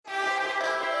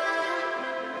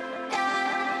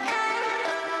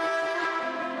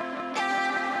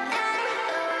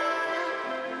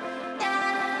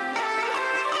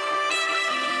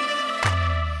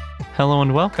Hello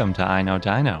and welcome to I Know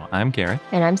Dino. I'm Garrett.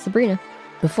 And I'm Sabrina.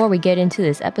 Before we get into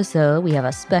this episode, we have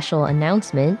a special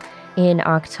announcement. In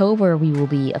October, we will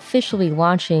be officially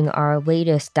launching our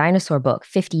latest dinosaur book,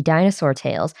 50 Dinosaur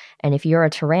Tales. And if you're a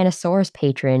Tyrannosaurus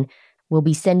patron, we'll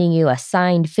be sending you a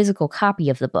signed physical copy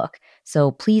of the book.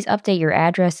 So please update your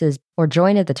addresses or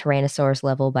join at the Tyrannosaurus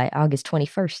level by August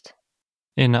 21st.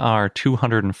 In our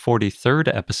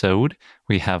 243rd episode,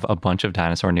 we have a bunch of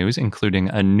dinosaur news, including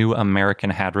a new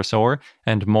American hadrosaur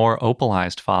and more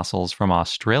opalized fossils from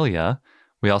Australia.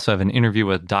 We also have an interview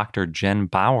with Dr. Jen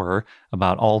Bauer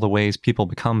about all the ways people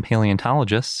become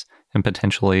paleontologists and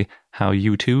potentially how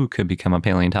you too could become a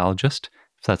paleontologist,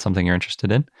 if that's something you're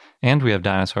interested in. And we have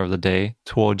Dinosaur of the Day,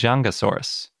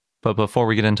 Tuojangasaurus. But before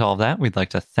we get into all that, we'd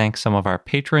like to thank some of our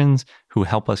patrons who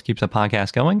help us keep the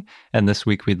podcast going. And this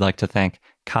week, we'd like to thank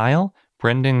Kyle,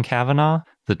 Brendan Kavanaugh,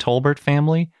 the Tolbert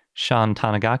family, Sean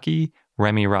Tanagaki,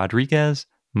 Remy Rodriguez,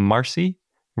 Marcy,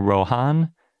 Rohan,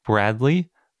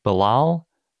 Bradley, Bilal,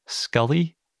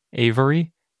 Scully,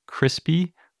 Avery,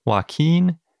 Crispy,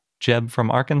 Joaquin, Jeb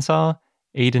from Arkansas,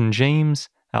 Aiden James,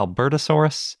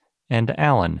 Albertosaurus, and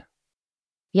Alan.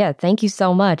 Yeah, thank you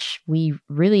so much. We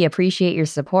really appreciate your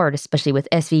support, especially with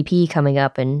SVP coming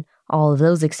up and all of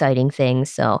those exciting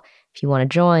things. So if you want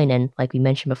to join, and like we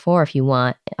mentioned before, if you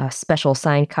want a special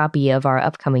signed copy of our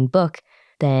upcoming book,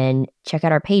 then check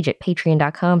out our page at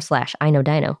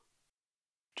patreon.com/iknowdino.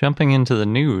 Jumping into the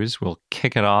news, we'll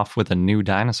kick it off with a new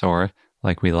dinosaur,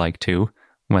 like we like to,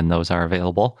 when those are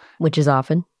available. Which is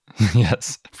often.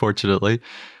 Yes, fortunately.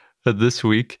 But this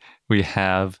week, we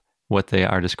have what they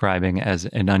are describing as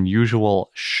an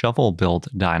unusual shovel-built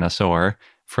dinosaur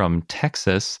from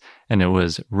Texas, and it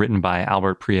was written by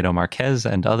Albert Prieto Marquez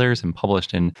and others and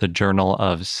published in the Journal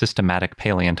of Systematic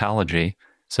Paleontology.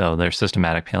 So their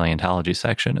systematic paleontology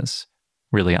section is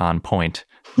really on point,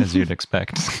 as you'd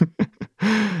expect.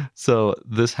 So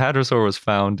this hadrosaur was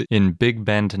found in Big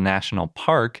Bend National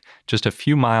Park, just a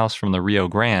few miles from the Rio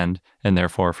Grande, and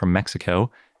therefore from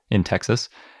Mexico, in Texas.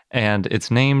 And it's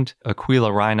named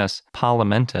Aquilarhinus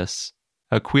palamentus.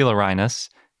 Aquilarhinus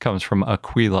comes from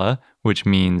aquila, which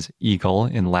means eagle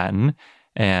in Latin.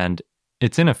 And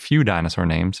it's in a few dinosaur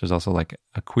names. There's also like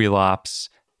Aquilops.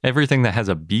 Everything that has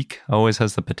a beak always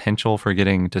has the potential for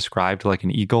getting described like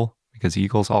an eagle, because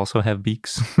eagles also have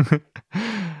beaks.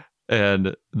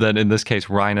 And then in this case,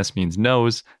 rhinus means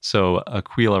nose. So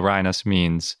Aquilarhinus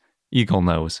means eagle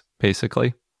nose,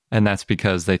 basically. And that's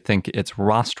because they think its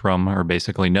rostrum, or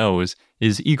basically nose,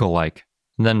 is eagle-like.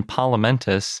 And then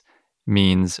palamentus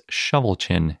means shovel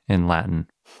chin in Latin.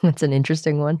 That's an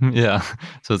interesting one. Yeah.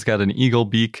 So it's got an eagle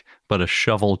beak, but a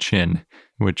shovel chin,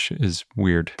 which is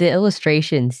weird. The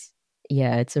illustrations,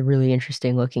 yeah, it's a really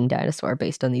interesting looking dinosaur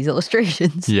based on these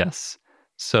illustrations. Yes.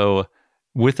 So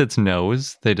with its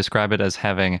nose, they describe it as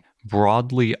having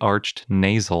broadly arched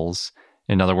nasals.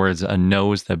 In other words, a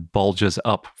nose that bulges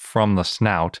up from the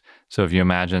snout. So if you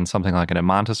imagine something like an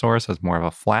Edmontosaurus has more of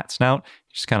a flat snout,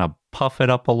 you just kind of puff it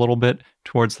up a little bit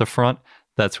towards the front.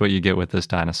 That's what you get with this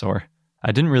dinosaur.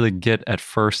 I didn't really get at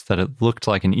first that it looked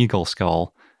like an eagle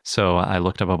skull. So I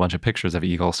looked up a bunch of pictures of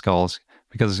eagle skulls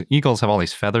because eagles have all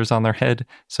these feathers on their head.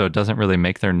 So it doesn't really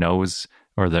make their nose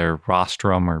or their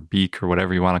rostrum or beak or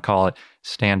whatever you want to call it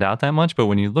stand out that much. But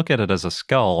when you look at it as a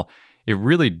skull, it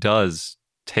really does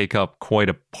take up quite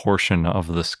a portion of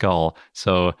the skull.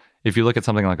 So if you look at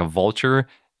something like a vulture,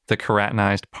 the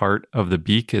keratinized part of the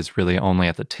beak is really only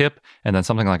at the tip. And then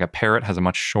something like a parrot has a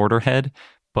much shorter head.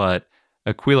 But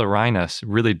Aquilarhinus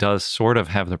really does sort of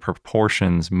have the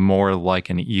proportions more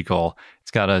like an eagle.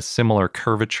 It's got a similar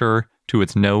curvature to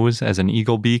its nose as an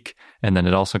eagle beak. And then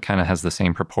it also kind of has the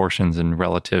same proportions in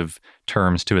relative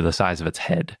terms to the size of its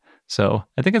head. So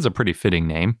I think it's a pretty fitting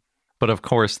name. But of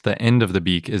course, the end of the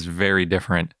beak is very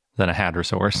different than a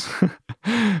hadrosaurus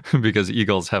because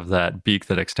eagles have that beak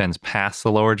that extends past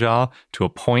the lower jaw to a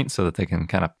point so that they can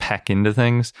kind of peck into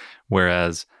things.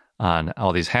 Whereas on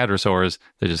all these hadrosaurs,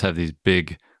 they just have these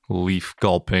big leaf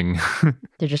gulping.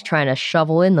 They're just trying to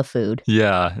shovel in the food.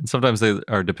 Yeah. And sometimes they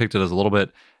are depicted as a little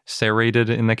bit serrated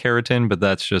in the keratin, but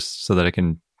that's just so that it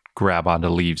can grab onto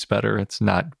leaves better. It's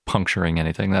not puncturing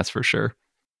anything, that's for sure.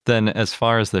 Then as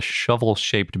far as the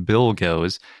shovel-shaped bill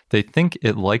goes, they think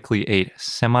it likely ate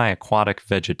semi-aquatic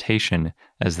vegetation,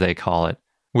 as they call it,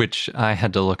 which I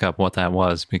had to look up what that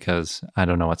was because I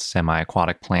don't know what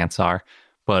semi-aquatic plants are.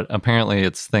 But apparently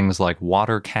it's things like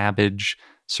water cabbage,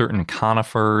 certain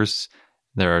conifers,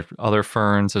 there are other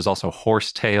ferns, there's also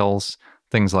horsetails,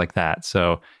 things like that.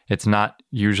 So it's not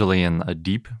usually in a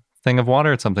deep thing of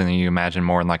water. It's something that you imagine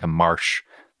more in like a marsh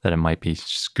that it might be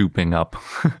scooping up.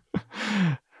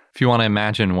 if you want to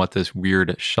imagine what this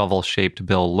weird shovel-shaped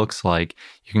bill looks like,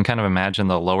 you can kind of imagine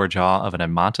the lower jaw of an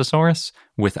Edmontosaurus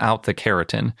without the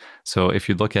keratin. So if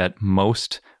you look at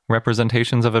most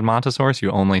representations of Edmontosaurus,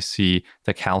 you only see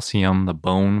the calcium, the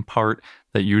bone part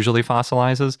that usually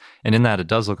fossilizes. And in that, it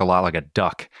does look a lot like a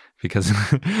duck because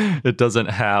it doesn't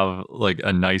have like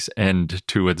a nice end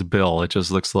to its bill. It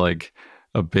just looks like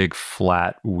a big,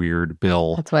 flat, weird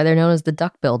bill. That's why they're known as the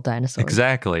duck-billed dinosaurs.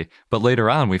 Exactly. But later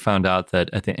on, we found out that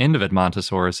at the end of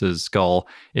Edmontosaurus's skull,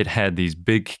 it had these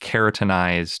big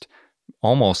keratinized,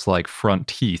 almost like front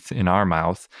teeth in our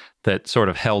mouth that sort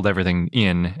of held everything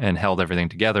in and held everything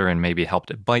together and maybe helped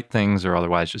it bite things or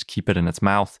otherwise just keep it in its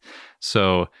mouth.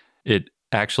 So it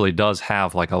actually does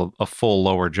have like a full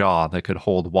lower jaw that could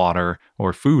hold water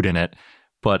or food in it.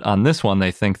 But on this one,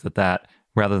 they think that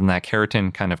rather than that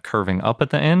keratin kind of curving up at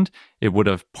the end, it would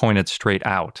have pointed straight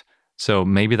out. So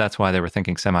maybe that's why they were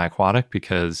thinking semi-aquatic,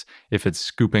 because if it's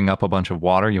scooping up a bunch of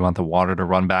water, you want the water to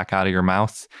run back out of your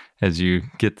mouth as you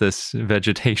get this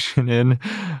vegetation in.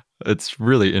 It's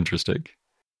really interesting.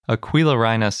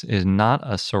 Aquilorhinus is not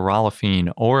a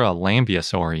saurolophine or a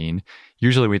lambeosaurine.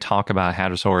 Usually we talk about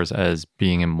hadrosaurs as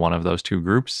being in one of those two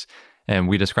groups, and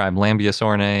we describe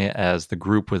Lambeosaurinae as the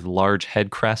group with large head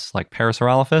crests like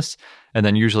Parasaurolophus, and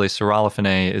then usually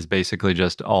Saurolophinae is basically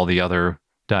just all the other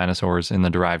dinosaurs in the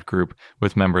derived group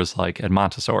with members like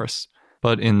Edmontosaurus.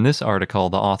 But in this article,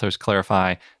 the authors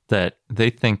clarify that they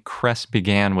think crests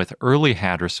began with early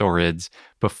hadrosaurids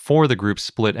before the group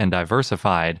split and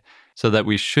diversified, so that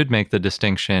we should make the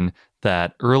distinction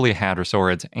that early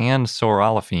hadrosaurids and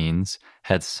saurolophines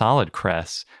had solid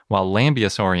crests, while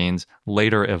lambeosaurines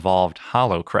later evolved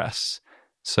hollow crests.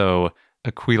 So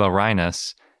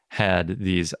Aquilorhinus had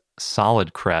these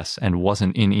solid crests and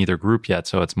wasn't in either group yet,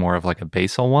 so it's more of like a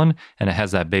basal one, and it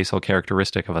has that basal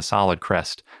characteristic of a solid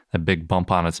crest, a big bump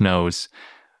on its nose,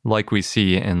 like we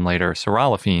see in later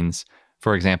saurolophines.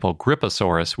 For example,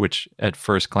 Griposaurus, which at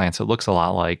first glance it looks a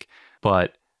lot like,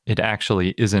 but it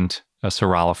actually isn't a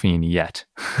saurolophine yet.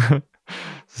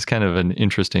 This is kind of an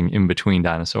interesting in-between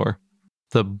dinosaur.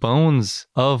 The bones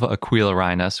of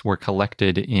Aquilorhinus were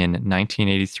collected in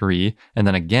 1983, and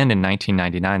then again in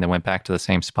 1999, they went back to the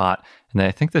same spot, and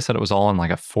I think they said it was all in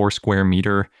like a 4 square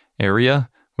meter area,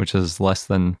 which is less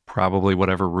than probably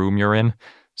whatever room you're in.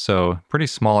 So pretty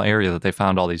small area that they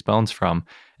found all these bones from,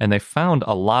 and they found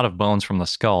a lot of bones from the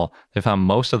skull. They found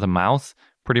most of the mouth,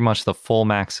 pretty much the full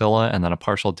maxilla, and then a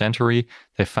partial dentary.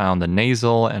 They found the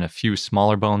nasal and a few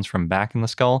smaller bones from back in the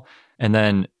skull. And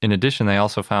then, in addition, they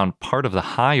also found part of the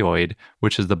hyoid,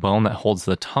 which is the bone that holds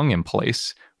the tongue in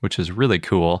place, which is really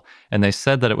cool. And they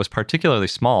said that it was particularly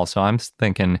small, so I'm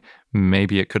thinking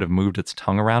maybe it could have moved its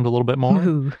tongue around a little bit more.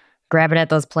 Ooh. Grabbing at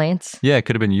those plants? Yeah, it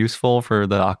could have been useful for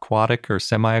the aquatic or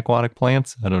semi-aquatic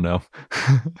plants. I don't know.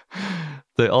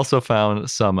 They also found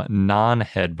some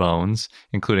non-head bones,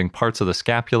 including parts of the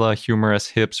scapula, humerus,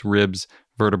 hips, ribs,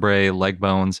 vertebrae, leg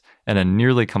bones, and a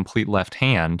nearly complete left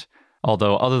hand.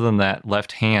 Although other than that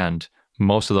left hand,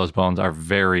 most of those bones are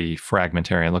very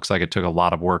fragmentary. It looks like it took a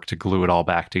lot of work to glue it all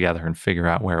back together and figure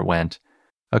out where it went.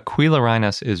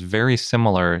 Aquilorhinus is very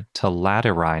similar to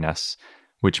Laterinus,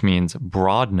 which means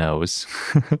broad nose,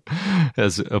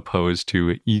 as opposed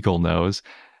to eagle nose.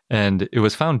 And it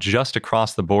was found just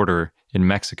across the border in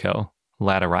Mexico,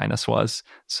 Laterinus was.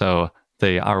 So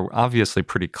they are obviously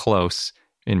pretty close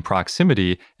in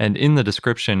proximity. And in the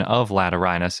description of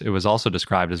Laterinus, it was also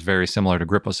described as very similar to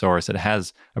Griposaurus. It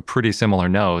has a pretty similar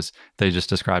nose. They just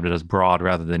described it as broad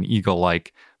rather than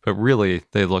eagle-like. But really,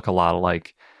 they look a lot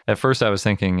alike. At first, I was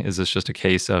thinking, is this just a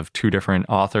case of two different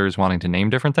authors wanting to name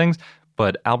different things?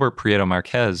 But Albert Prieto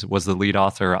Marquez was the lead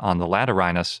author on the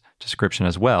Laterinus description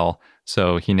as well.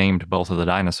 So he named both of the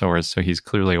dinosaurs, so he's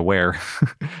clearly aware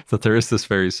that there is this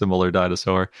very similar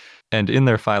dinosaur. And in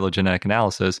their phylogenetic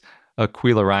analysis,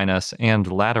 Aquilorhinus and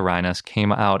Laterinus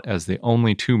came out as the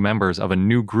only two members of a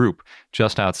new group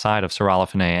just outside of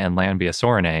Saurolophinae and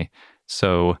Lambeosaurinae.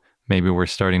 So maybe we're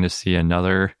starting to see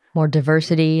another... more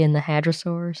diversity in the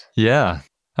hadrosaurs? Yeah.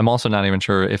 I'm also not even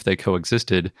sure if they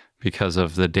coexisted because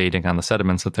of the dating on the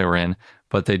sediments that they were in,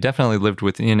 but they definitely lived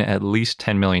within at least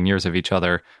 10 million years of each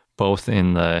other, both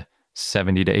in the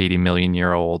 70 to 80 million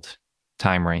year old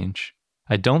time range.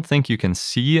 I don't think you can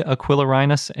see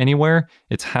Aquilorhinus anywhere.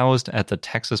 It's housed at the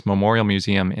Texas Memorial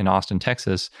Museum in Austin,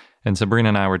 Texas, and Sabrina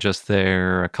and I were just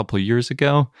there a couple of years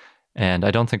ago, and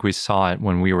I don't think we saw it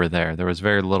when we were there. There was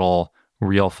very little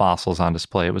real fossils on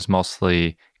display. It was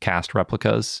mostly cast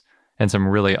replicas and some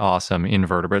really awesome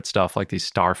invertebrate stuff like these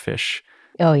starfish.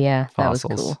 Oh yeah, that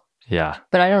fossils. was cool. Yeah.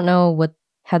 But I don't know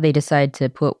how they decide to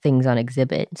put things on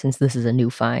exhibit since this is a new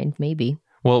find, maybe.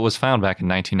 Well, it was found back in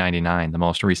 1999, the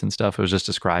most recent stuff. It was just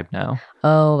described now.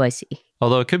 Oh, I see.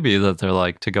 Although it could be that they're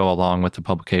like, to go along with the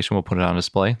publication, we'll put it on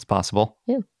display. It's possible.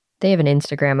 Yeah. They have an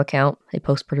Instagram account. They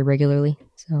post pretty regularly,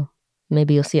 so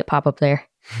maybe you'll see it pop up there.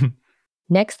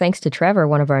 Next, thanks to Trevor,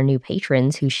 one of our new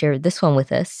patrons, who shared this one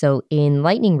with us. So in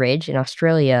Lightning Ridge in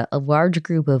Australia, a large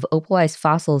group of opalized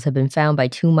fossils have been found by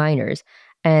 2 miners.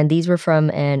 And these were from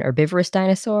an herbivorous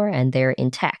dinosaur, and they're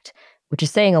intact, which is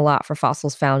saying a lot for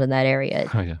fossils found in that area.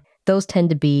 Oh, yeah. Those tend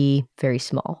to be very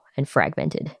small and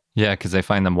fragmented. Yeah, because they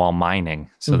find them while mining.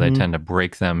 So they tend to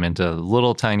break them into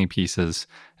little tiny pieces.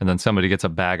 And then somebody gets a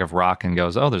bag of rock and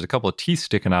goes, oh, there's a couple of teeth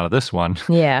sticking out of this one.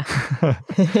 Yeah.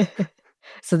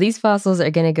 So these fossils are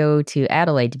going to go to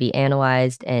Adelaide to be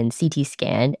analyzed and CT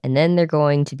scanned, and then they're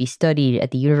going to be studied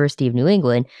at the University of New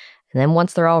England. And then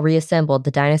once they're all reassembled,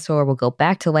 the dinosaur will go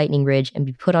back to Lightning Ridge and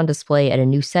be put on display at a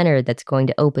new center that's going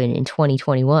to open in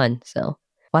 2021. So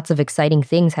lots of exciting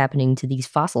things happening to these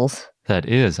fossils. That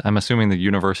is. I'm assuming the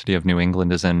University of New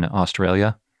England is in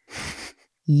Australia.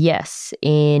 Yes,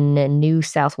 in New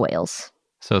South Wales.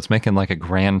 So it's making like a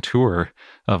grand tour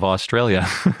of Australia.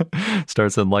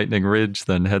 Starts in Lightning Ridge,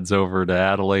 then heads over to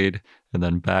Adelaide, and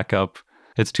then back up.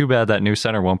 It's too bad that new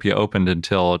center won't be opened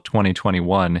until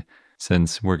 2021,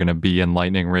 since we're going to be in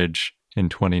Lightning Ridge in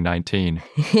 2019.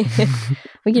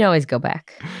 We can always go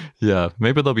back. Yeah,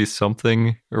 maybe there'll be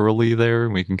something early there.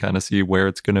 We can kind of see where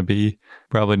it's going to be.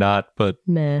 Probably not, but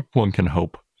one can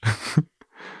hope.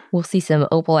 We'll see some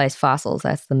opalized fossils.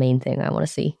 That's the main thing I want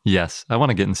to see. Yes, I want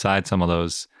to get inside some of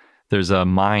those. There's a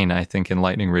mine, I think, in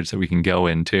Lightning Ridge that we can go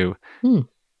into.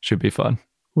 Should be fun.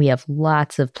 We have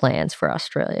lots of plans for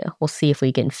Australia. We'll see if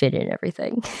we can fit in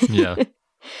everything. Yeah.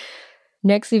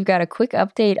 Next, we've got a quick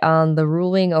update on the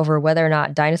ruling over whether or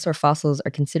not dinosaur fossils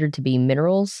are considered to be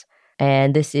minerals.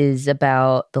 And this is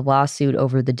about the lawsuit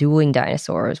over the dueling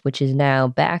dinosaurs, which is now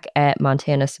back at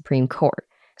Montana Supreme Court.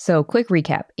 So, quick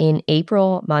recap. In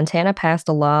April, Montana passed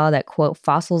a law that, quote,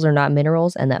 fossils are not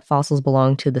minerals and that fossils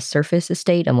belong to the surface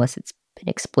estate unless it's been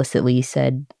explicitly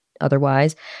said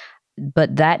otherwise.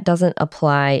 But that doesn't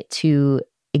apply to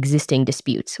existing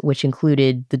disputes, which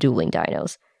included the dueling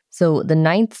dinos. So the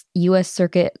Ninth U.S.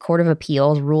 Circuit Court of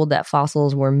Appeals ruled that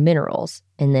fossils were minerals.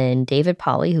 And then David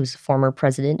Polly, who's former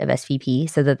president of SVP,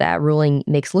 said that that ruling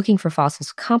makes looking for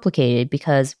fossils complicated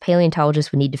because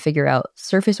paleontologists would need to figure out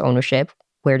surface ownership,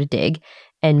 where to dig,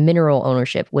 and mineral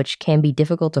ownership, which can be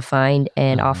difficult to find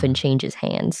and often changes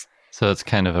hands. So it's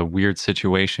kind of a weird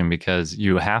situation because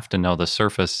you have to know the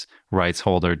surface rights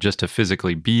holder just to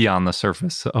physically be on the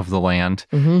surface of the land.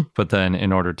 But then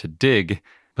in order to dig,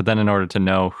 in order to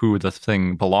know who the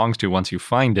thing belongs to once you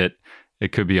find it,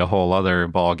 it could be a whole other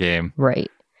ball game. Right.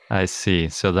 I see.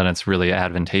 So then it's really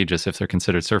advantageous if they're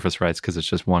considered surface rights because it's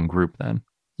just one group then.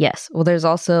 Yes. Well, there's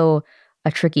also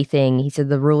a tricky thing. He said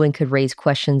the ruling could raise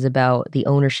questions about the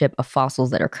ownership of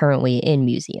fossils that are currently in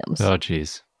museums. Oh,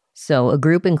 geez. So a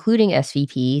group including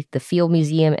SVP, the Field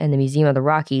Museum, and the Museum of the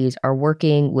Rockies are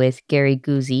working with Gary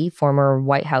Guzzi, former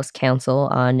White House counsel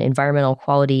on Environmental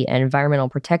Quality and Environmental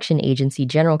Protection Agency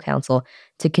General Counsel,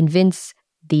 to convince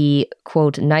the,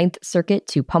 quote, Ninth Circuit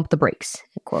to pump the brakes,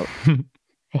 quote.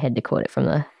 I had to quote it from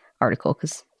the article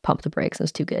because pump the brakes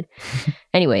was too good.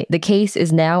 Anyway, the case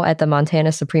is now at the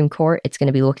Montana Supreme Court. It's going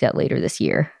to be looked at later this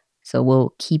year. So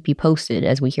we'll keep you posted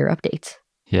as we hear updates.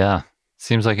 Yeah.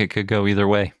 Seems like it could go either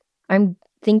way. I'm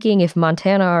thinking if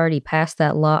Montana already passed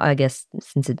that law, I guess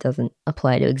since it doesn't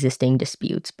apply to existing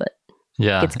disputes, but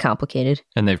yeah, it's complicated.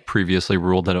 And they've previously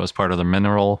ruled that it was part of the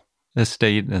mineral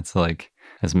estate.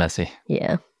 It's messy.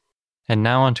 Yeah. And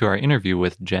now on to our interview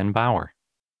with Jen Bauer.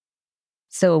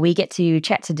 So we get to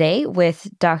chat today with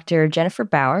Dr. Jennifer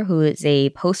Bauer, who is a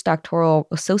postdoctoral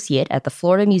associate at the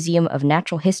Florida Museum of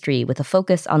Natural History with a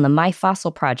focus on the My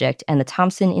Fossil Project and the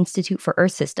Thompson Institute for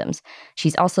Earth Systems.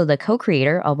 She's also the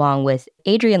co-creator, along with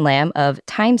Adrian Lamb, of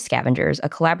Time Scavengers, a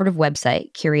collaborative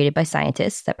website curated by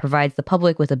scientists that provides the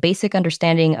public with a basic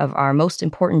understanding of our most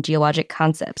important geologic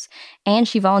concepts. And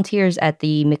she volunteers at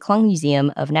the McClung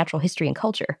Museum of Natural History and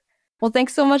Culture. Well,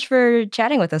 thanks so much for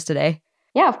chatting with us today.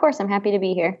 Yeah, of course. I'm happy to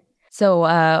be here. So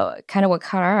kind of what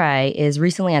caught our eye is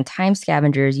recently on Time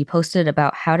Scavengers, you posted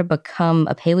about how to become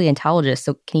a paleontologist.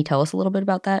 So can you tell us a little bit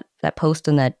about that post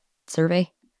and that survey?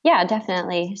 Yeah,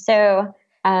 definitely. So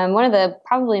one of the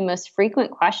probably most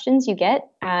frequent questions you get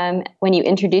when you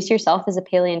introduce yourself as a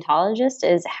paleontologist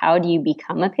is, how do you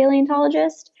become a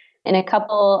paleontologist? And a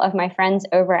couple of my friends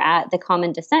over at the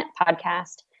Common Descent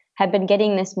podcast have been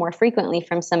getting this more frequently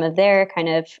from some of their kind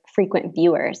of frequent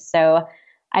viewers. So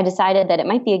I decided that it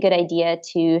might be a good idea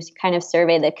to kind of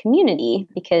survey the community,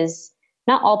 because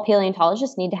not all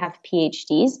paleontologists need to have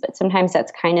PhDs, but sometimes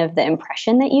that's kind of the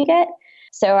impression that you get.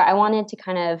 So I wanted to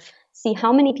kind of see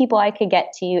how many people I could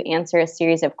get to answer a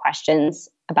series of questions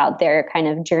about their kind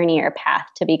of journey or path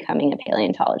to becoming a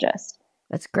paleontologist.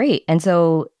 That's great. And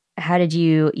so how did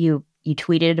you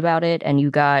tweeted about it and you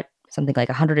got something like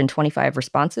 125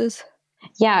 responses?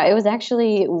 Yeah, it was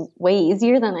actually way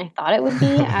easier than I thought it would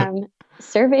be.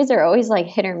 Surveys are always like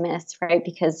hit or miss, right?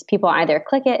 Because people either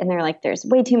click it and they're like, there's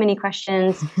way too many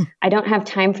questions. I don't have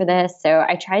time for this. So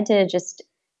I tried to just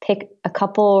pick a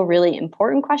couple really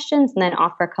important questions and then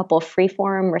offer a couple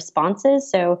free-form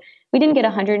responses. So we didn't get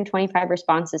 125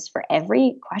 responses for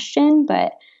every question,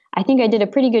 but I think I did a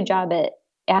pretty good job at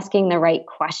asking the right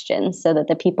questions so that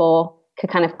the people could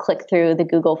kind of click through the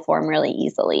Google form really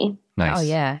easily. Nice. Oh,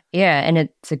 yeah. Yeah. And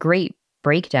it's a great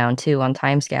breakdown, too, on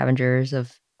time scavengers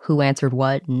of who answered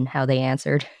what and how they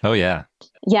answered. Oh, yeah.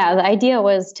 Yeah. The idea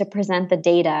was to present the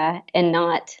data and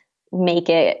not make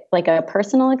it like a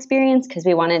personal experience, because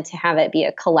we wanted to have it be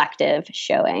a collective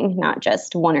showing, not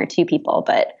just one or two people,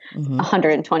 but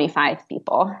 125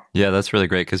 people. Yeah, that's really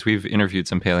great, because we've interviewed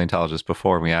some paleontologists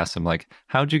before. And we asked them, like,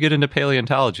 how'd you get into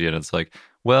paleontology? And it's like,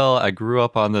 well, I grew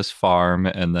up on this farm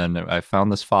and then I found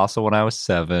this fossil when I was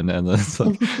 7. And then it's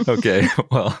like, okay,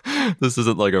 well, this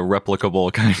isn't like a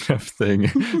replicable kind of thing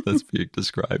that's being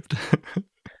described.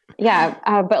 Yeah,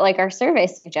 but like our survey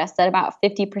suggests that about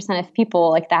 50% of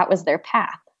people, like that was their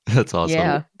path. That's awesome.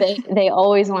 Yeah. They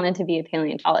always wanted to be a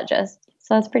paleontologist.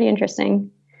 So that's pretty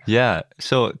interesting. Yeah.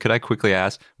 So could I quickly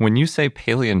ask, when you say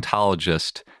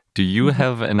paleontologist, do you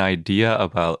have an idea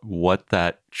about what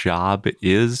that job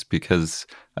is? Because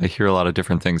I hear a lot of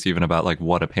different things even about like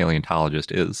what a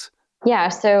paleontologist is. Yeah.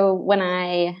 So when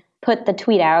I put the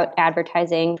tweet out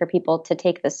advertising for people to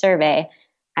take the survey,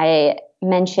 I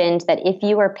mentioned that if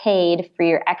you are paid for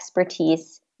your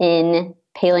expertise in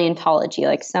paleontology,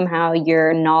 like somehow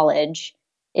your knowledge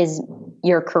is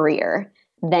your career,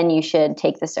 then you should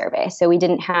take the survey. So we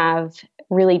didn't have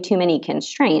really too many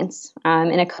constraints.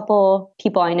 And a couple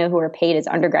people I know who are paid as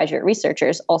undergraduate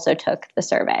researchers also took the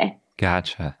survey.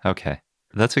 Gotcha. Okay.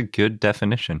 That's a good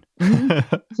definition.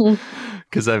 Mm-hmm.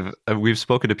 Because we've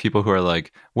spoken to people who are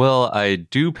like, well, I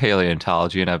do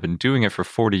paleontology and I've been doing it for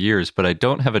 40 years, but I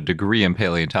don't have a degree in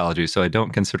paleontology, so I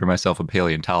don't consider myself a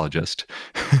paleontologist.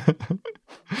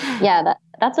 Yeah,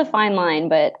 that's a fine line,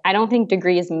 but I don't think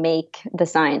degrees make the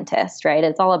scientist, right?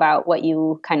 It's all about what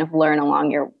you kind of learn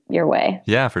along your way.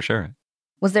 Yeah, for sure.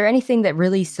 Was there anything that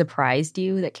really surprised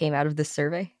you that came out of this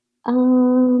survey?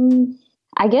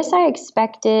 I guess I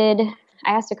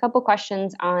asked a couple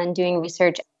questions on doing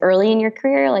research early in your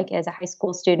career, like as a high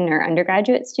school student or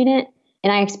undergraduate student.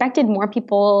 And I expected more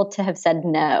people to have said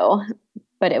no,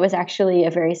 but it was actually a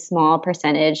very small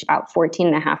percentage, about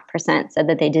 14.5% said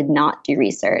that they did not do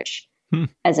research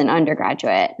as an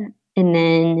undergraduate. And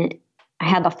then I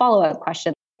had the follow-up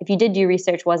question. If you did do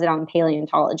research, was it on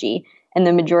paleontology? And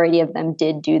the majority of them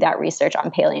did do that research on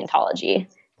paleontology,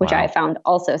 which I found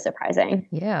also surprising.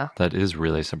 Yeah. That is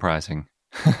really surprising.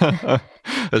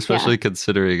 Especially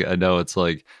considering I know it's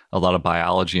like a lot of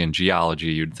biology and geology.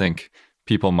 You'd think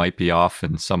people might be off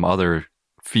in some other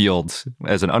fields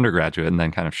as an undergraduate and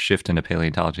then kind of shift into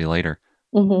paleontology later.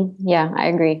 Mm-hmm. Yeah, I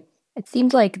agree. It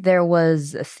seems like there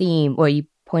was a theme, well, you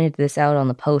pointed this out on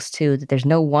the post too, that there's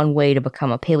no one way to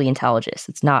become a paleontologist.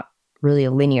 It's not really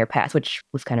a linear path, which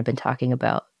we've kind of been talking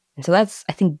about. And so that's,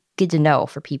 I think, good to know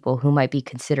for people who might be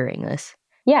considering this.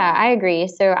 Yeah, I agree.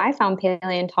 So I found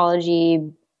paleontology,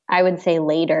 I would say,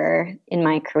 later in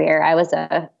my career. I was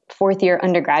a fourth-year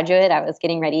undergraduate. I was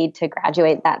getting ready to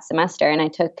graduate that semester, and I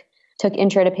took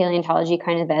intro to paleontology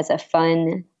kind of as a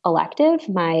fun elective.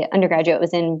 My undergraduate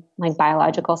was in like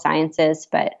biological sciences,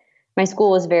 but my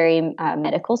school was very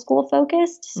medical school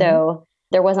focused. So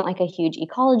there wasn't like a huge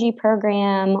ecology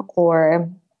program or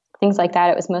things like that.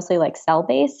 It was mostly like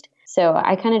cell-based. So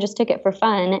I kind of just took it for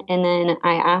fun. And then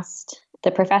I asked the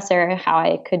professor how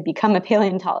I could become a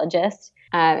paleontologist.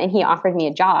 And he offered me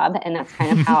a job. And that's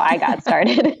kind of how I got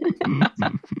started.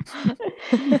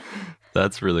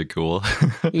 That's really cool.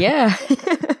 Yeah.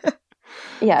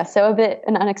 Yeah. So a bit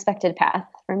an unexpected path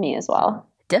for me as well.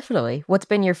 Definitely. What's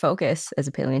been your focus as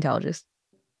a paleontologist?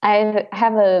 I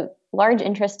have a large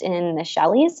interest in the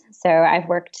shellies. So I've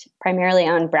worked primarily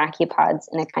on brachiopods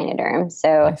and echinoderms.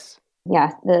 So Nice.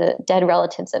 Yeah, the dead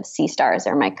relatives of sea stars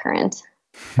are my current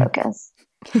focus.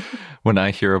 When I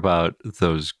hear about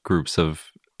those groups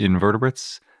of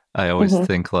invertebrates, I always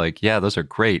think like, yeah, those are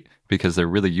great because they're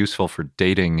really useful for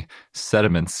dating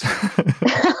sediments.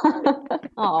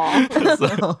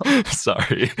 Aw.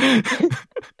 Sorry.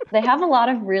 They have a lot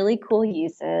of really cool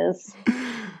uses.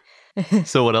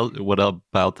 So what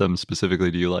about them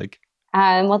specifically do you like?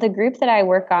 Well, the group that I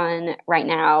work on right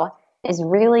now is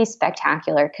really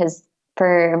spectacular because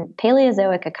for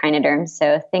Paleozoic echinoderms,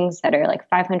 so things that are like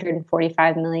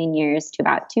 545 million years to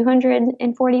about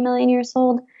 240 million years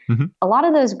old, a lot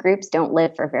of those groups don't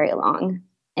live for very long.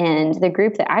 And the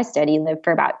group that I study lived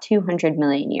for about 200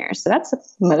 million years. So that's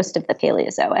most of the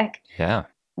Paleozoic. Yeah.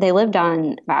 They lived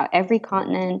on about every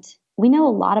continent. We know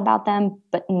a lot about them,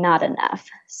 but not enough.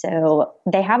 So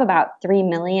they have about 3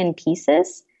 million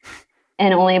pieces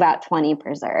and only about 20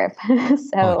 preserve.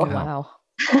 So Wow.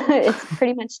 it's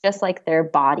pretty much just like their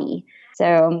body.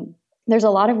 So there's a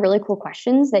lot of really cool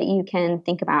questions that you can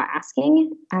think about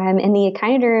asking. And the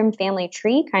echinoderm family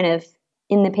tree kind of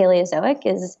in the Paleozoic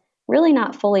is really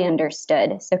not fully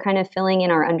understood. So kind of filling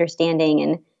in our understanding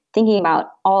and thinking about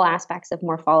all aspects of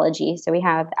morphology. So we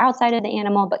have the outside of the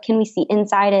animal, but can we see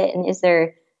inside it? And is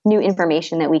there new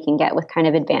information that we can get with kind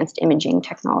of advanced imaging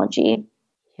technology?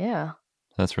 Yeah.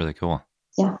 That's really cool.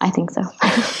 Yeah, I think so.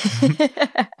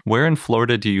 Where in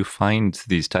Florida do you find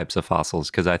these types of fossils?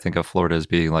 Because I think of Florida as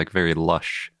being like very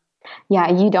lush.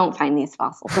 Yeah, you don't find these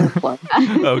fossils in Florida.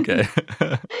 Okay.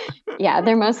 Yeah,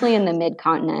 they're mostly in the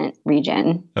mid-continent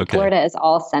region. Okay. Florida is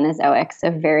all Cenozoic,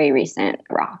 so very recent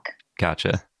rock.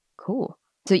 Gotcha. Cool.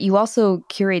 So you also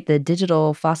curate the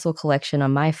digital fossil collection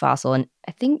on MyFossil. And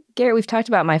I think, Garrett, we've talked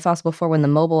about MyFossil before when the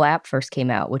mobile app first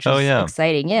came out, which was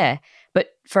exciting. Yeah.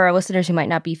 But for our listeners who might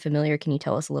not be familiar, can you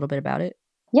tell us a little bit about it?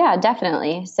 Yeah,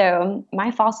 definitely. So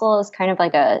MyFossil is kind of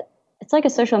like it's like a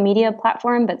social media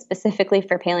platform, but specifically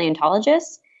for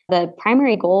paleontologists. The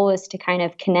primary goal is to kind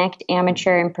of connect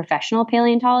amateur and professional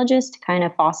paleontologists to kind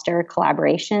of foster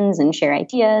collaborations and share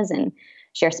ideas and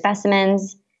share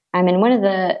specimens. And one of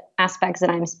the aspects that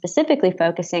I'm specifically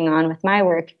focusing on with my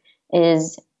work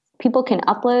is people can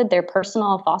upload their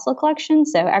personal fossil collection.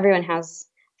 So everyone has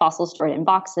fossils stored in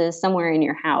boxes somewhere in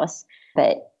your house,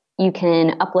 but you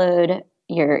can upload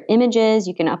your images,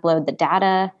 you can upload the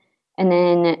data. And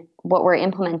then what we're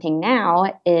implementing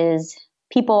now is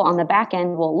people on the back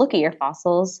end will look at your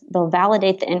fossils, they'll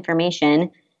validate the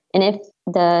information. And if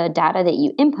the data that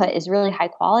you input is really high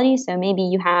quality, so maybe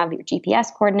you have your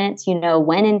GPS coordinates, you know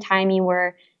when in time you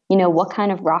were, you know what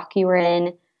kind of rock you were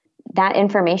in, that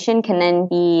information can then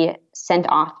be sent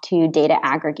off to data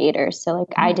aggregators. So like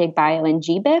iDigBio and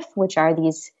GBIF, which are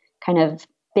these kind of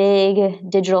big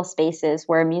digital spaces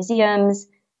where museums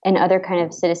and other kind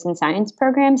of citizen science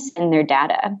programs send their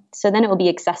data. So then it will be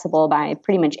accessible by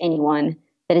pretty much anyone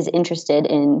that is interested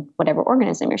in whatever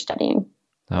organism you're studying.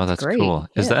 Oh, that's great. cool.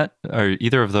 Yeah. Are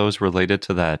either of those related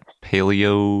to that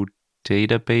paleo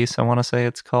database, I want to say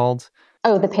it's called?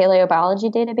 Oh, the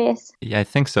paleobiology database? Yeah, I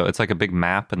think so. It's like a big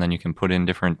map, and then you can put in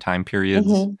different time periods.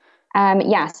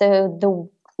 Yeah, so the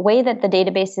way that the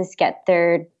databases get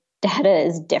their data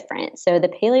is different. So the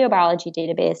paleobiology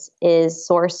database is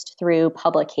sourced through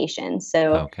publications.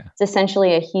 So it's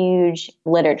essentially a huge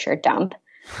literature dump,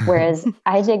 whereas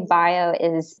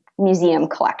iDigBio is museum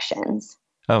collections.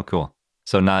 Oh, cool.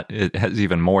 So it has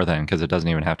even more then, because it doesn't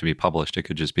even have to be published. It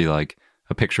could just be like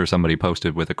a picture somebody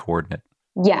posted with a coordinate.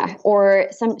 Yeah,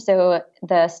 so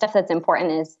the stuff that's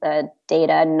important is the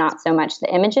data, not so much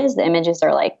the images. The images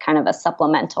are like kind of a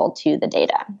supplemental to the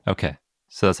data. Okay.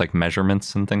 So that's like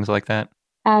measurements and things like that?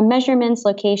 Measurements,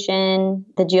 location,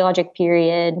 the geologic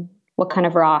period, what kind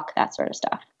of rock, that sort of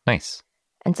stuff. Nice.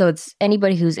 And so it's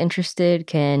anybody who's interested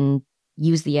can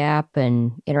use the app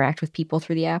and interact with people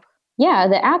through the app? Yeah,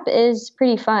 the app is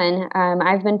pretty fun.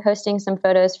 I've been posting some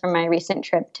photos from my recent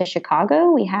trip to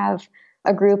Chicago. We have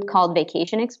a group called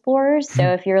Vacation Explorers. So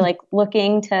if you're like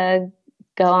looking to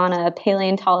go on a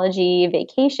paleontology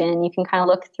vacation, you can kind of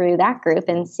look through that group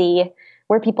and see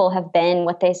where people have been,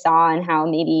 what they saw, and how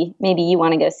maybe you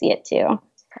want to go see it too.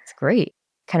 That's great.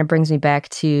 Kind of brings me back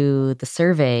to the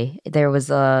survey. There was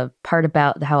a part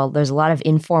about how there's a lot of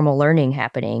informal learning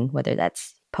happening, whether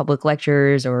that's public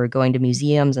lectures or going to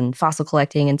museums and fossil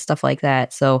collecting and stuff like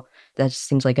that. So that just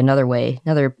seems like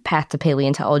another path to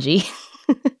paleontology.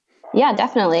 Yeah,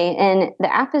 definitely. And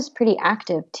the app is pretty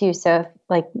active too. So if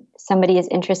like somebody is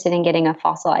interested in getting a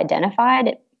fossil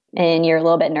identified and you're a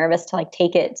little bit nervous to like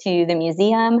take it to the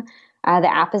museum,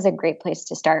 the app is a great place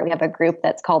to start. We have a group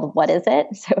that's called What Is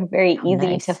It? So very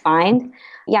easy to find.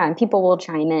 Yeah, and people will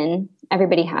chime in.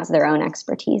 Everybody has their own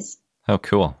expertise. Oh,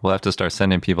 cool. We'll have to start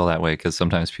sending people that way because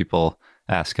sometimes people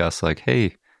ask us like,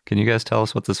 hey, can you guys tell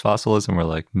us what this fossil is? And we're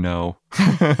like, no,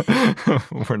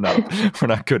 we're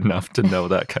not good enough to know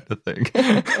that kind of thing.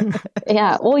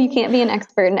 Yeah. Well, you can't be an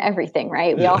expert in everything,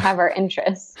 right? We all have our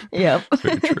interests. Yep.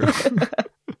 Very true.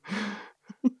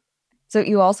 So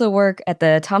you also work at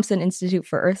the Thompson Institute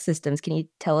for Earth Systems. Can you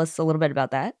tell us a little bit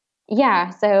about that? Yeah,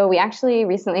 so we actually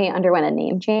recently underwent a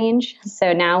name change.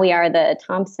 So now we are the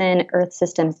Thompson Earth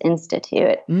Systems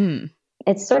Institute.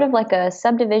 It's sort of like a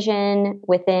subdivision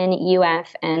within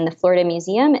UF and the Florida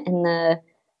Museum. And the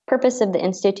purpose of the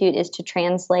Institute is to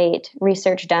translate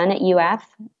research done at UF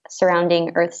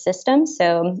surrounding Earth systems,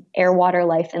 so air, water,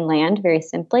 life, and land, very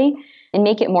simply, and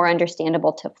make it more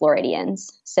understandable to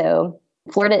Floridians. So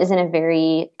Florida is in a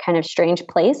very kind of strange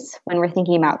place when we're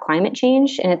thinking about climate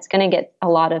change, and it's going to get a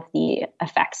lot of the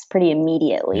effects pretty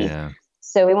immediately. Yeah.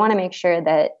 So we want to make sure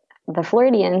that the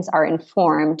Floridians are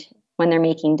informed when they're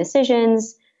making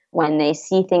decisions, when they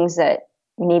see things that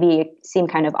maybe seem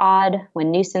kind of odd,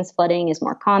 when nuisance flooding is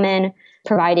more common,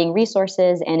 providing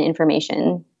resources and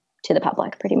information to the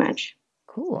public, pretty much.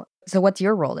 Cool. So what's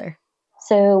your role there?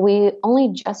 So we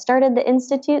only just started the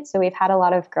Institute, so we've had a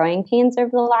lot of growing pains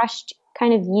over the last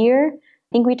kind of year.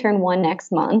 I think we turn 1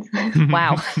 next month.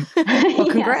 Wow. Well,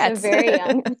 congrats. So very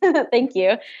young. Thank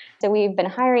you. So we've been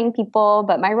hiring people,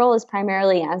 but my role is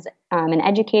primarily as an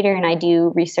educator, and I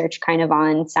do research kind of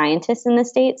on scientists in the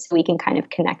States so we can kind of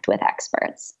connect with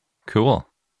experts. Cool.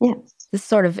 Yeah. This is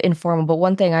sort of informal, but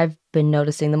one thing I've been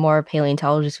noticing, the more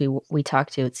paleontologists we talk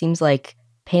to, it seems like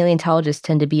paleontologists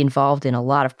tend to be involved in a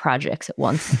lot of projects at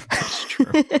once. That's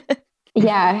true.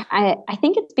 Yeah, I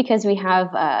think it's because we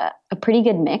have a pretty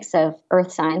good mix of earth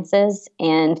sciences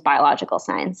and biological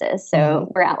sciences.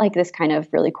 So we're at like this kind of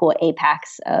really cool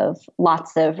apex of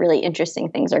lots of really interesting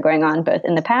things are going on both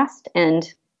in the past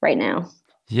and right now.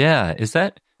 Yeah. Is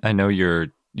that, I know you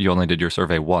only did your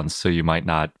survey once, so you might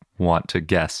not want to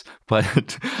guess,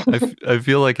 but I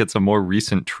feel like it's a more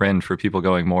recent trend for people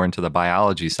going more into the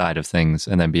biology side of things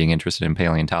and then being interested in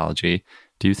paleontology.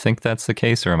 Do you think that's the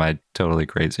case, or am I totally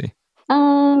crazy?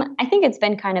 I think it's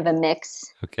been kind of a mix.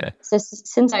 Okay. So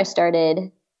since I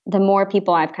started, the more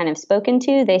people I've kind of spoken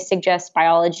to, they suggest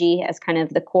biology as kind of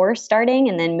the core starting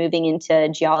and then moving into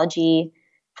geology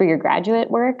for your graduate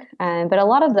work. But a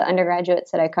lot of the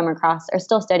undergraduates that I come across are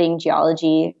still studying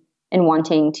geology and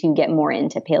wanting to get more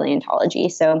into paleontology.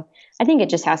 So I think it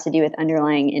just has to do with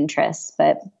underlying interests,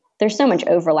 but there's so much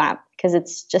overlap because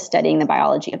it's just studying the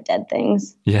biology of dead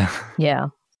things. Yeah. Yeah.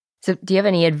 So do you have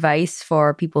any advice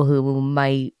for people who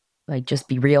might like just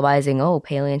be realizing, oh,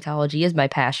 paleontology is my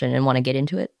passion and want to get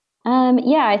into it?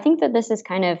 Yeah, I think that this is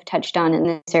kind of touched on in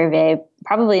the survey,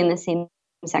 probably in the same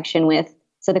section with,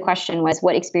 so the question was,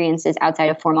 what experiences outside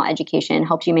of formal education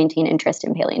helped you maintain interest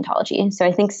in paleontology? So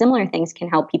I think similar things can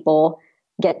help people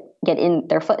get in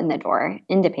their foot in the door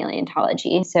into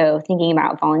paleontology. So thinking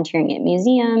about volunteering at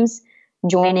museums,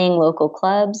 joining local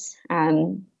clubs.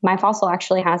 My fossil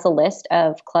actually has a list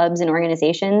of clubs and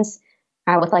organizations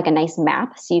with like a nice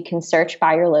map. So you can search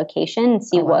by your location and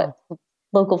see what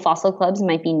local fossil clubs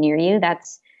might be near you.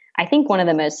 That's, I think, one of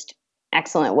the most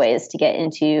excellent ways to get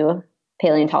into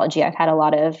paleontology. I've had a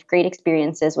lot of great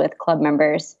experiences with club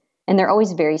members, and they're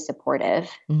always very supportive.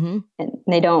 Mm-hmm. And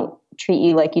they don't treat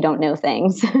you like you don't know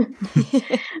things,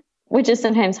 which is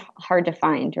sometimes hard to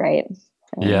find, right?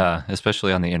 Yeah,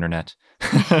 especially on the internet.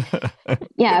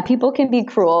 Yeah, people can be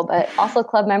cruel, but also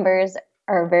club members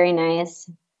are very nice.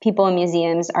 People in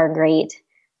museums are great.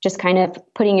 Just kind of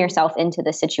putting yourself into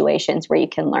the situations where you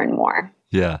can learn more.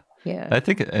 Yeah. Yeah. I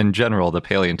think in general, the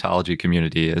paleontology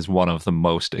community is one of the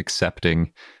most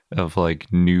accepting of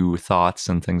like new thoughts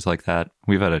and things like that.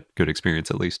 We've had a good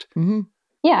experience, at least. Mm-hmm.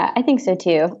 Yeah, I think so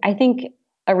too. I think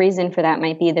a reason for that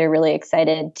might be they're really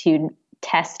excited to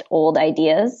test old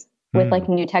ideas with like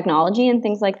new technology and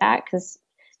things like that, because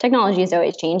technology is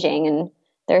always changing. And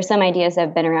there are some ideas that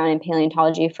have been around in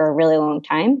paleontology for a really long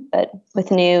time, but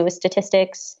with new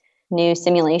statistics, new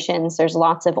simulations, there's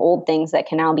lots of old things that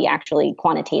can now be actually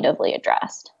quantitatively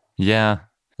addressed. Yeah,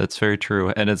 that's very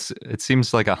true. And it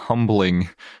seems like a humbling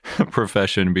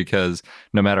profession, because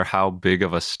no matter how big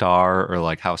of a star or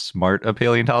like how smart a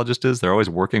paleontologist is, they're always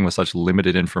working with such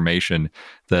limited information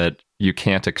that you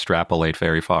can't extrapolate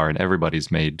very far. And everybody's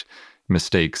made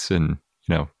mistakes and,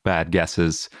 bad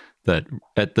guesses that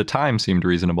at the time seemed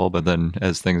reasonable, but then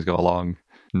as things go along,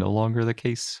 no longer the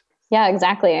case. Yeah,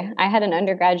 exactly. I had an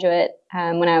undergraduate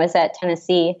when I was at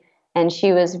Tennessee, and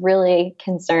she was really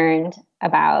concerned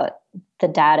about the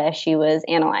data she was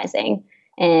analyzing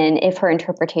and if her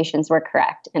interpretations were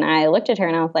correct. And I looked at her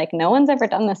and I was like, no one's ever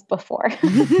done this before.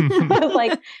 I was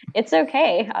like, it's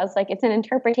okay. I was like, it's an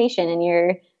interpretation and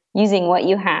you're using what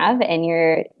you have and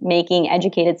you're making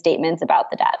educated statements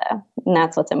about the data. And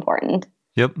that's what's important.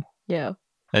 Yep. Yeah.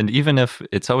 And even if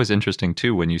it's always interesting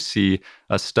too, when you see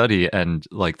a study and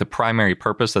like the primary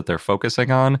purpose that they're focusing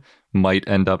on might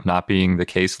end up not being the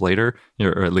case later,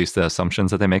 or at least the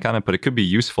assumptions that they make on it, but it could be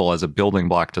useful as a building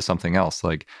block to something else.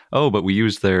 Like, oh, but we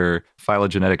used their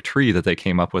phylogenetic tree that they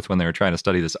came up with when they were trying to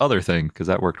study this other thing because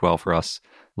that worked well for us.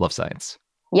 Love science.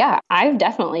 Yeah, I've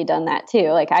definitely done that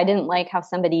too. Like, I didn't like how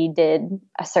somebody did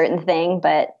a certain thing,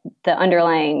 but the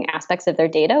underlying aspects of their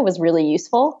data was really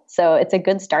useful. So it's a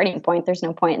good starting point. There's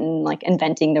no point in like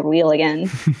inventing the wheel again.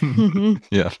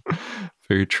 Yeah,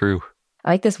 very true.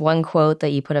 I like this one quote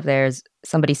that you put up there is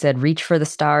somebody said, reach for the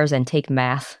stars and take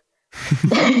math.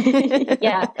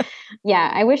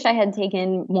 Yeah. I wish I had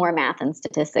taken more math and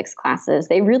statistics classes.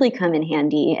 They really come in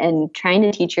handy, and trying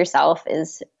to teach yourself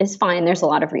is fine. There's a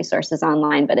lot of resources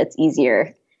online, but it's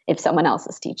easier if someone else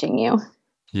is teaching you.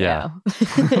 Yeah.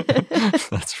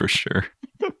 That's for sure.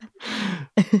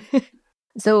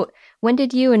 So when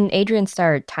did you and Adrian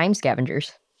start Time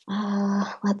Scavengers?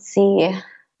 Let's see.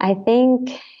 I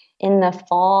think in the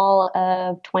fall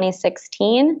of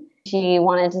 2016, she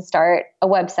wanted to start a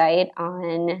website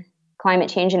on climate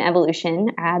change and evolution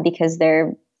because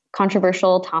they're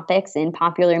controversial topics in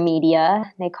popular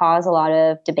media. They cause a lot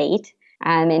of debate.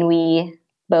 And we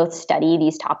both study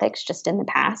these topics just in the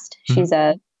past. Mm-hmm. She's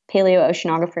a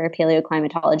paleoceanographer,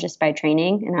 paleoclimatologist by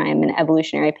training, and I'm an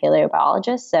evolutionary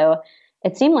paleobiologist. So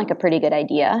it seemed like a pretty good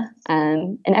idea.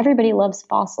 And everybody loves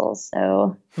fossils.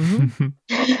 So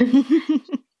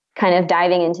kind of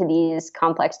diving into these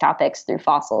complex topics through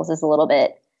fossils is a little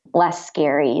bit less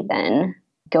scary than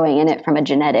going in it from a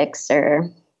genetics or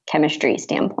chemistry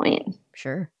standpoint.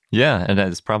 Sure. Yeah, and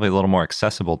it's probably a little more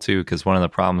accessible too, because one of the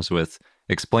problems with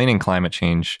explaining climate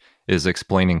change is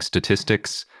explaining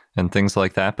statistics and things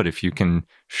like that. But if you can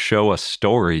show a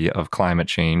story of climate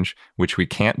change, which we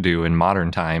can't do in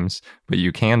modern times, but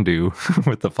you can do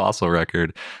with the fossil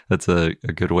record, that's a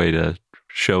good way to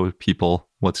show people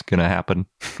what's going to happen,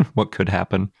 what could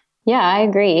happen. Yeah, I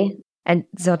agree. And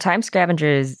so Time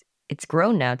Scavengers, it's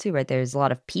grown now too, right? There's a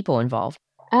lot of people involved.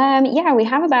 Yeah, we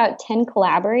have about 10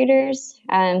 collaborators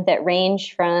that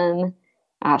range from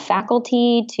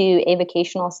faculty to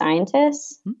avocational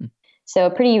scientists. Mm-hmm. So a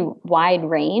pretty wide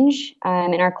range.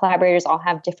 And our collaborators all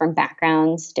have different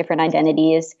backgrounds, different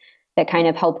identities that kind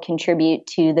of help contribute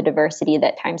to the diversity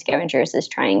that Time Scavengers is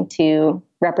trying to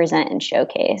represent and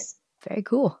showcase. Very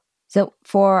cool. So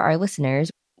for our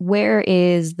listeners, where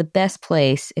is the best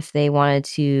place if they wanted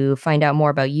to find out more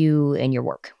about you and your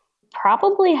work?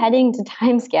 Probably heading to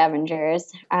Time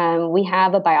Scavengers. We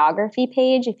have a biography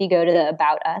page if you go to the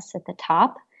About Us at the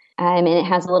top. And it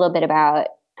has a little bit about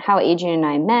how Adrian and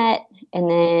I met, and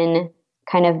then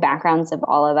kind of backgrounds of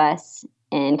all of us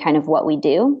and kind of what we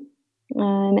do.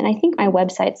 And I think my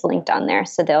website's linked on there,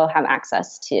 so they'll have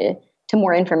access to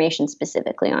more information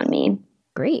specifically on me.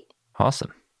 Great.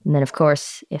 Awesome. And then, of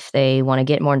course, if they want to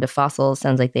get more into fossils,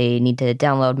 sounds like they need to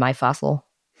download My Fossil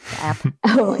app.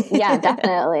 Oh, yeah,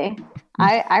 definitely.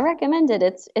 I recommend it.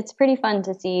 It's pretty fun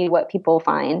to see what people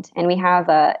find. And we have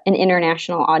an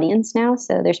international audience now,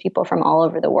 so there's people from all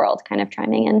over the world kind of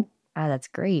chiming in. Ah, that's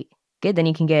great. Good, then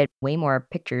you can get way more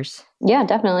pictures. Yeah,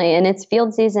 definitely. And it's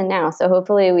field season now, so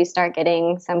hopefully we start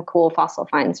getting some cool fossil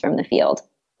finds from the field.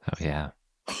 Oh, yeah.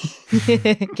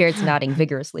 Garrett's nodding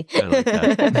vigorously. I like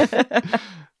that.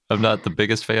 I'm not the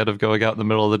biggest fan of going out in the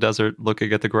middle of the desert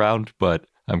looking at the ground, but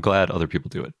I'm glad other people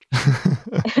do it.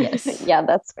 Yes. Yeah,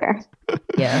 that's fair.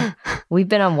 Yeah. We've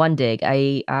been on one dig.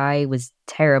 I was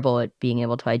terrible at being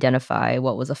able to identify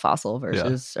what was a fossil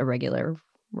versus a regular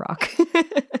rock.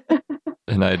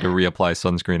 And I had to reapply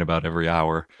sunscreen about every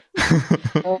hour.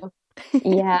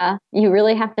 Yeah. You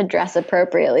really have to dress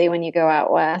appropriately when you go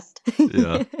out west.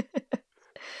 Yeah.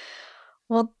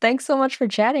 Well, thanks so much for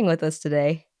chatting with us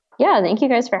today. Yeah, thank you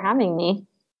guys for having me.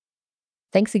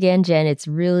 Thanks again, Jen. It's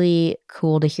really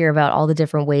cool to hear about all the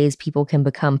different ways people can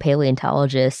become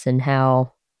paleontologists and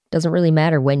how it doesn't really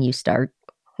matter when you start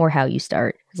or how you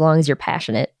start, as long as you're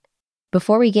passionate.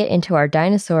 Before we get into our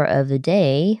dinosaur of the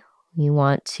day, we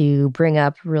want to bring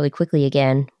up really quickly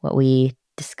again what we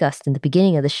discussed in the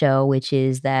beginning of the show, which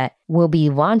is that we'll be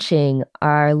launching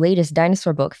our latest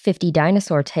dinosaur book, 50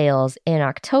 Dinosaur Tales, in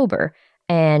October.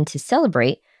 And to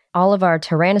celebrate, all of our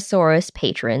Tyrannosaurus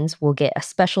patrons will get a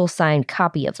special signed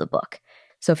copy of the book.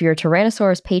 So if you're a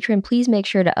Tyrannosaurus patron, please make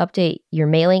sure to update your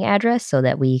mailing address so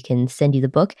that we can send you the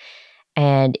book.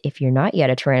 And if you're not yet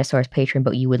a Tyrannosaurus patron,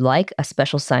 but you would like a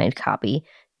special signed copy,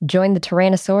 join the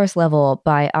Tyrannosaurus level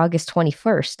by August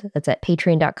 21st. That's at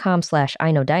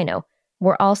patreon.com/iknowdino.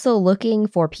 We're also looking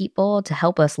for people to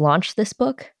help us launch this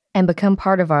book and become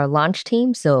part of our launch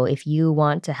team. So if you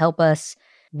want to help us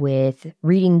with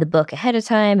reading the book ahead of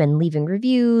time and leaving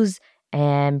reviews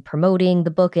and promoting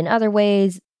the book in other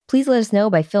ways, please let us know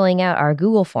by filling out our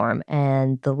Google form.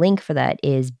 And the link for that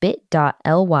is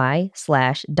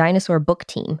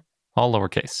bit.ly/dinosaurbookteam. All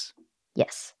lowercase.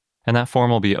 Yes. And that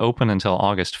form will be open until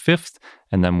August 5th,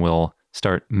 and then we'll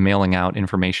start mailing out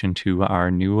information to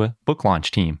our new book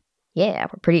launch team. Yeah,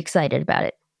 we're pretty excited about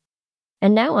it.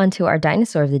 And now on to our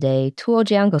dinosaur of the day,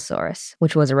 Tuolgiangosaurus,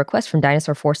 which was a request from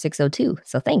Dinosaur 4602,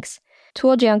 so thanks.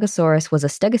 Tuolgiangosaurus was a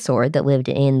stegosaur that lived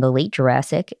in the late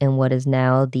Jurassic in what is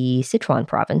now the Sichuan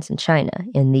province in China,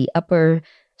 in the upper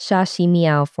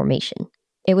Shashimiao Formation.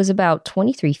 It was about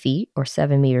 23 feet, or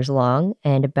 7 meters long,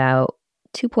 and about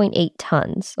 2.8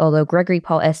 tons, although Gregory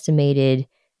Paul estimated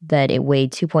that it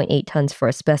weighed 2.8 tons for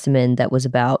a specimen that was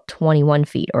about 21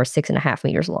 feet, or 6.5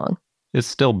 meters long. It's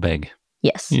still big.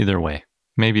 Yes. Either way.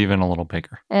 Maybe even a little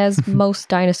bigger. As most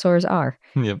dinosaurs are.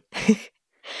 Yep.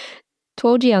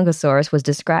 Tuolgiangosaurus was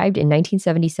described in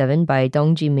 1977 by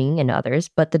Dong Jiming and others,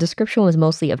 but the description was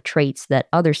mostly of traits that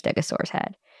other stegosaurs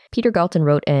had. Peter Galton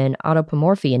wrote an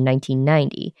Autopomorphy in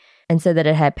 1990 and said that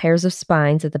it had pairs of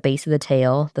spines at the base of the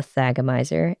tail, the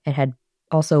thagomizer. It had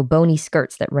also bony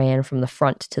skirts that ran from the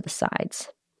front to the sides.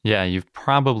 Yeah, you've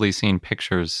probably seen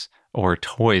pictures or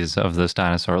toys of this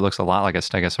dinosaur. It looks a lot like a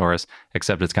stegosaurus,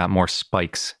 except it's got more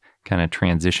spikes, kind of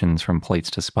transitions from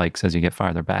plates to spikes as you get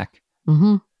farther back.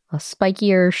 Mm-hmm. A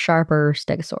spikier, sharper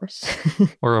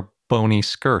stegosaurus. Or a bony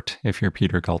skirt, if you're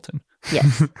Peter Galton.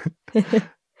 Yes.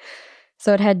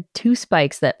 So it had 2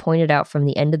 spikes that pointed out from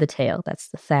the end of the tail. That's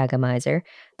the thagomizer.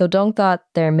 Though Dong thought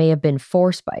there may have been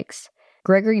 4 spikes.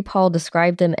 Gregory Paul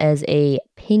described them as a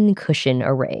pincushion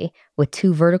array with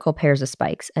 2 vertical pairs of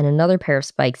spikes and another pair of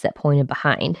spikes that pointed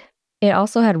behind. It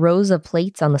also had rows of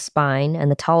plates on the spine, and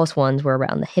the tallest ones were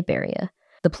around the hip area.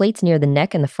 The plates near the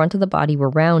neck and the front of the body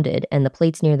were rounded, and the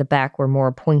plates near the back were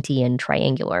more pointy and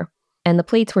triangular. And the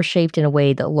plates were shaped in a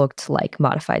way that looked like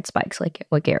modified spikes, like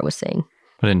what Garrett was saying.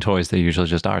 But in toys, they usually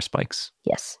just are spikes.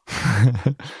 Yes.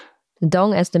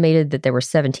 Dong estimated that there were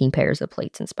 17 pairs of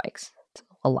plates and spikes. It's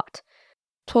a lot.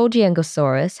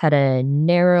 Tuolgiangosaurus had a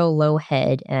narrow, low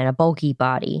head and a bulky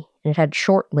body, and it had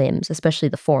short limbs, especially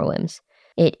the forelimbs.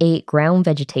 It ate ground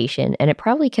vegetation, and it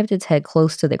probably kept its head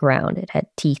close to the ground. It had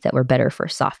teeth that were better for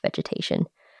soft vegetation.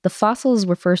 The fossils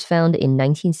were first found in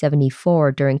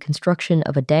 1974 during construction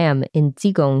of a dam in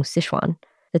Zigong, Sichuan.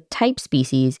 The type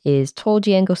species is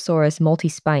Tuolgiangosaurus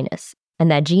multispinus, and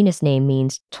that genus name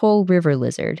means Tuol river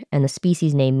lizard, and the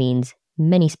species name means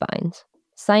many spines.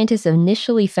 Scientists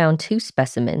initially found 2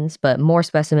 specimens, but more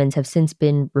specimens have since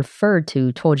been referred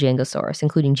to Tuolgiangosaurus,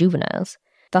 including juveniles.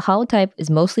 The holotype is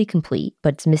mostly complete,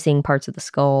 but it's missing parts of the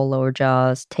skull, lower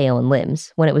jaws, tail, and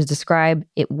limbs. When it was described,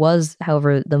 it was,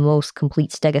 however, the most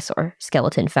complete stegosaur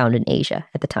skeleton found in Asia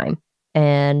at the time.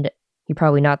 And you're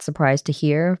probably not surprised to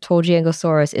hear,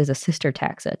 Tuolgiangosaurus is a sister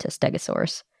taxa to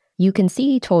Stegosaurus. You can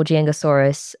see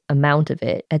Tuolgiangosaurus, a mount of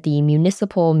it, at the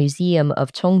Municipal Museum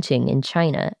of Chongqing in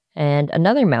China, and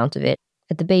another mount of it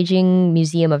at the Beijing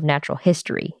Museum of Natural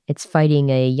History. It's fighting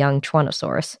a young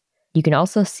Tyrannosaurus. You can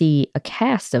also see a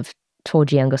cast of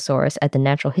Tuolgiangosaurus at the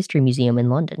Natural History Museum in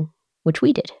London, which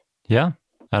we did. Yeah,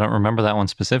 I don't remember that one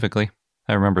specifically.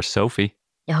 I remember Sophie.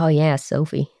 Oh yeah,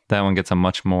 Sophie. That one gets a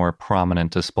much more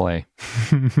prominent display.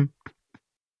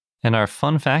 And our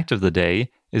fun fact of the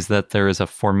day is that there is a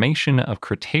formation of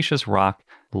Cretaceous rock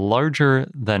larger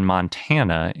than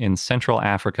Montana in Central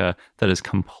Africa that is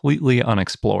completely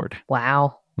unexplored.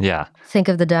 Wow. Yeah. Think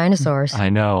of the dinosaurs. I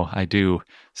know, I do.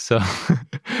 So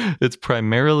it's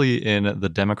primarily in the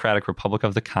Democratic Republic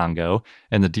of the Congo,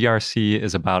 and the DRC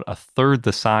is about 1/3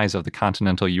 the size of the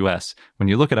continental US. When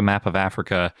you look at a map of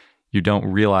Africa, you don't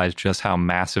realize just how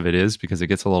massive it is because it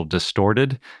gets a little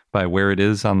distorted by where it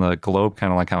is on the globe,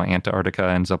 kind of like how Antarctica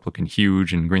ends up looking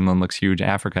huge and Greenland looks huge.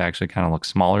 Africa actually kind of looks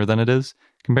smaller than it is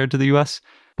compared to the US,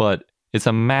 but it's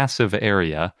a massive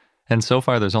area. And so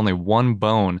far, there's only 1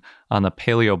 bone on the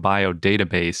Paleobio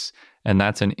database, and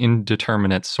that's an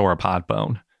indeterminate sauropod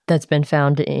bone. That's been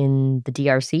found in the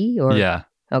DRC? Or Yeah.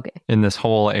 Okay. In this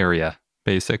whole area,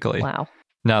 basically. Wow.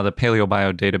 Now, the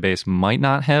Paleobio database might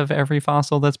not have every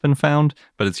fossil that's been found,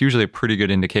 but it's usually a pretty good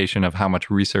indication of how much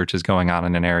research is going on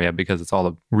in an area because it's all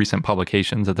the recent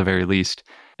publications at the very least.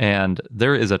 And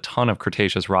there is a ton of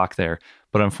Cretaceous rock there,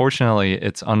 but unfortunately,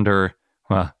 it's under...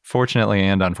 Well, fortunately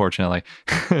and unfortunately,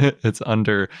 it's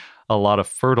under a lot of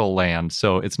fertile land.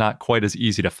 So it's not quite as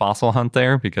easy to fossil hunt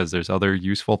there because there's other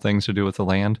useful things to do with the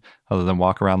land other than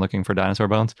walk around looking for dinosaur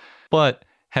bones. But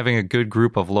having a good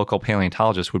group of local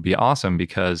paleontologists would be awesome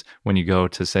because when you go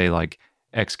to, say, like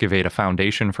excavate a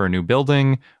foundation for a new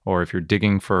building, or if you're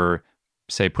digging for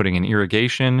say, putting in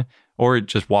irrigation or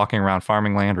just walking around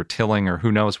farming land or tilling or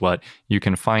who knows what, you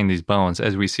can find these bones.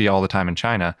 As we see all the time in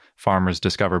China, farmers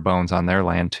discover bones on their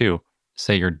land too.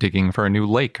 Say you're digging for a new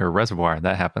lake or reservoir,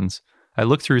 that happens. I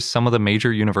looked through some of the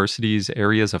major universities'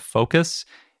 areas of focus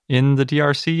in the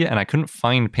DRC, and I couldn't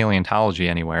find paleontology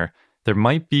anywhere. There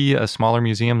might be a smaller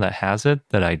museum that has it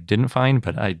that I didn't find,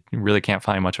 but I really can't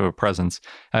find much of a presence.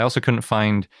 I also couldn't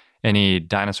find any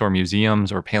dinosaur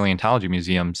museums or paleontology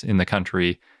museums in the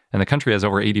country. And the country has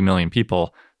over 80 million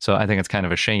people, so I think it's kind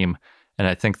of a shame. And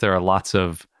I think there are lots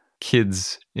of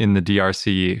kids in the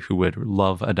DRC who would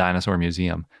love a dinosaur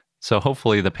museum. So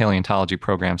hopefully the paleontology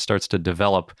program starts to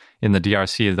develop in the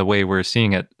DRC the way we're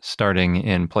seeing it starting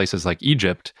in places like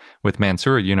Egypt with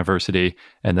Mansoura University,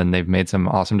 and then they've made some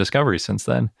awesome discoveries since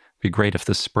then. It'd be great if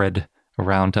this spread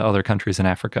around to other countries in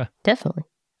Africa. Definitely.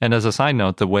 And as a side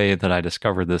note, the way that I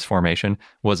discovered this formation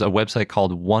was a website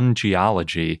called One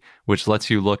Geology, which lets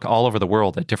you look all over the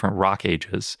world at different rock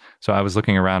ages. So I was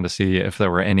looking around to see if there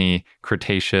were any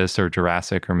Cretaceous or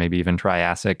Jurassic or maybe even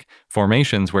Triassic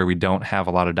formations where we don't have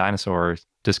a lot of dinosaur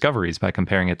discoveries by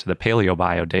comparing it to the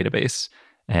Paleobio database.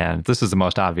 And this is the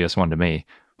most obvious one to me,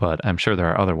 but I'm sure there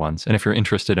are other ones. And if you're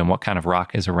interested in what kind of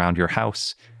rock is around your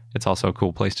house, it's also a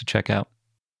cool place to check out.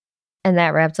 And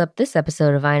that wraps up this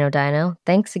episode of I Know Dino.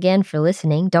 Thanks again for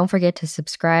listening. Don't forget to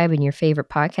subscribe in your favorite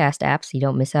podcast app so you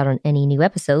don't miss out on any new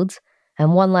episodes.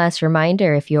 And one last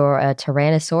reminder, if you're a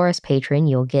Tyrannosaurus patron,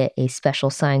 you'll get a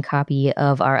special signed copy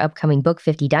of our upcoming book,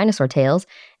 50 Dinosaur Tales.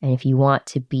 And if you want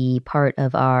to be part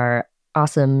of our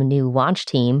awesome new launch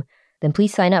team, then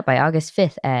please sign up by August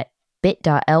 5th at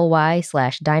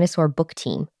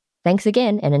bit.ly/dinosaurbookteam. Thanks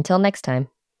again, and until next time.